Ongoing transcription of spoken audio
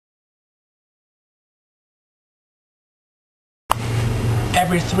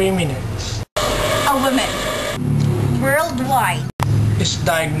every 3 minutes a woman worldwide is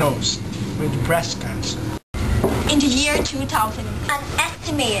diagnosed with breast cancer. in the year 2000. An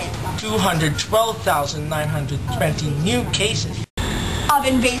estimated 212,920 new cases of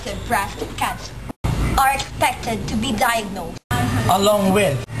invasive breast cancer are expected to be diagnosed, along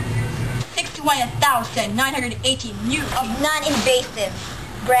with 61,980 new of non-invasive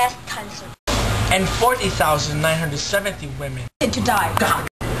breast cancer and 40,970 women to die.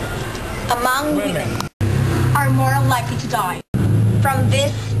 Among women women. are more likely to die from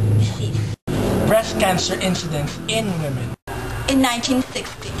this disease. Breast cancer incidence in women In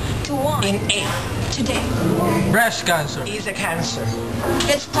 1960 to 1 in 8. today. Breast cancer is a cancer.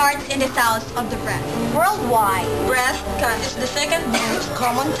 It starts in the cells of the breast. Worldwide, breast cancer is the second most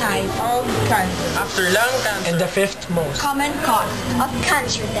common type of cancer. After lung cancer and the 5th most Common cause of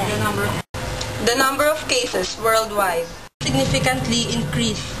cancer death. The number of cases worldwide Significantly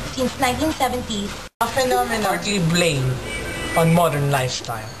increased since 1970s. a phenomenon partly blamed on modern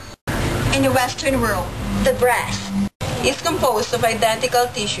lifestyle. In the Western world, the breast is composed of identical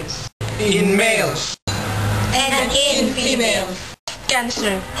tissues. In males, and in females,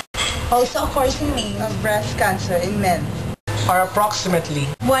 Cancer also occurs in males, of breast cancer in men, are approximately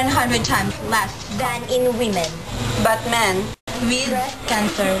 100 times less than in women. but men with Breast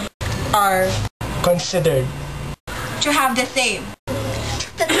cancer are considered to have the same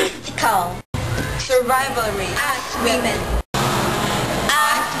statistical survival rate as women.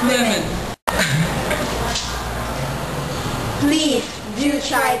 Please do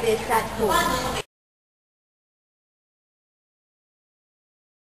try this at home.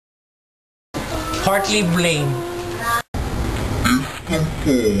 partly blamed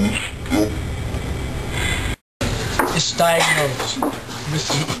is diagnosed with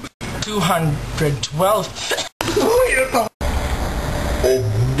 212 of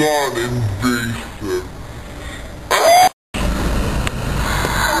non-invasive